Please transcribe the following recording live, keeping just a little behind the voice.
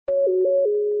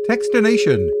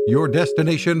Techstination, your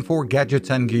destination for gadgets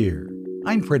and gear.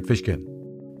 I'm Fred Fishkin.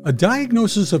 A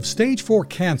diagnosis of stage 4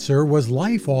 cancer was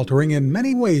life-altering in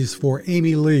many ways for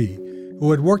Amy Lee,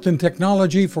 who had worked in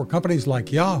technology for companies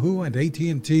like Yahoo and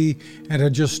AT&T and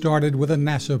had just started with a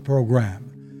NASA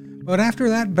program. But after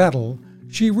that battle,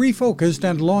 she refocused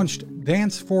and launched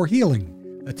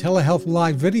Dance4Healing, a telehealth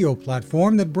live video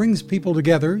platform that brings people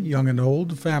together, young and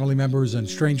old, family members and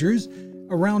strangers,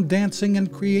 around dancing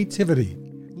and creativity.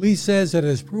 Lee says it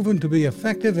has proven to be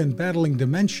effective in battling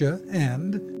dementia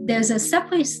and there's a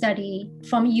separate study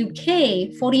from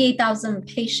UK, 48,000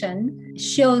 patients,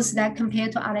 shows that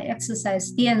compared to other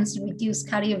exercise, dance reduced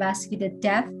cardiovascular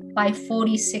death by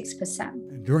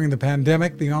 46%. During the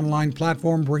pandemic, the online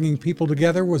platform bringing people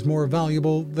together was more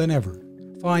valuable than ever.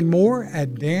 Find more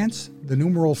at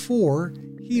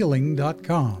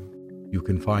dance4healing.com. You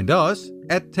can find us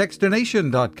at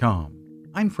Techstination.com.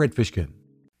 I'm Fred Fishkin.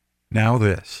 Now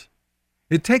this.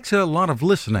 It takes a lot of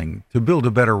listening to build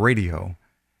a better radio,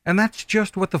 and that's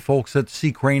just what the folks at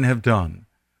C. Crane have done.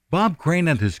 Bob Crane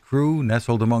and his crew,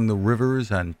 nestled among the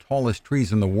rivers and tallest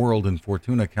trees in the world in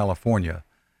Fortuna, California,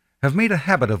 have made a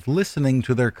habit of listening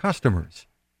to their customers.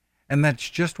 And that's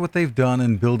just what they've done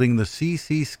in building the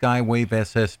CC Skywave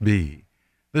SSB,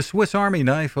 the Swiss Army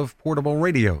knife of portable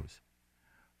radios.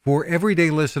 For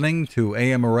everyday listening to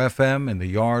AM or FM in the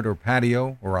yard or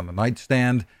patio or on the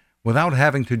nightstand, without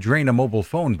having to drain a mobile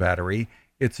phone battery,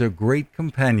 it's a great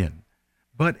companion.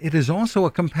 But it is also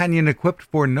a companion equipped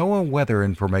for NOAA weather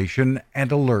information and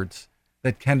alerts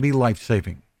that can be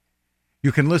life-saving.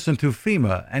 You can listen to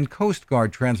FEMA and Coast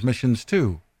Guard transmissions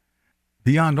too.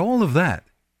 Beyond all of that,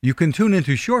 you can tune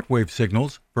into shortwave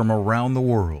signals from around the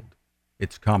world.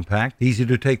 It's compact, easy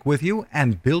to take with you,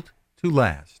 and built to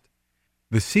last.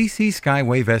 The CC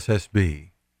Skywave SSB.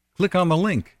 Click on the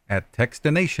link at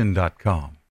Techstination.com.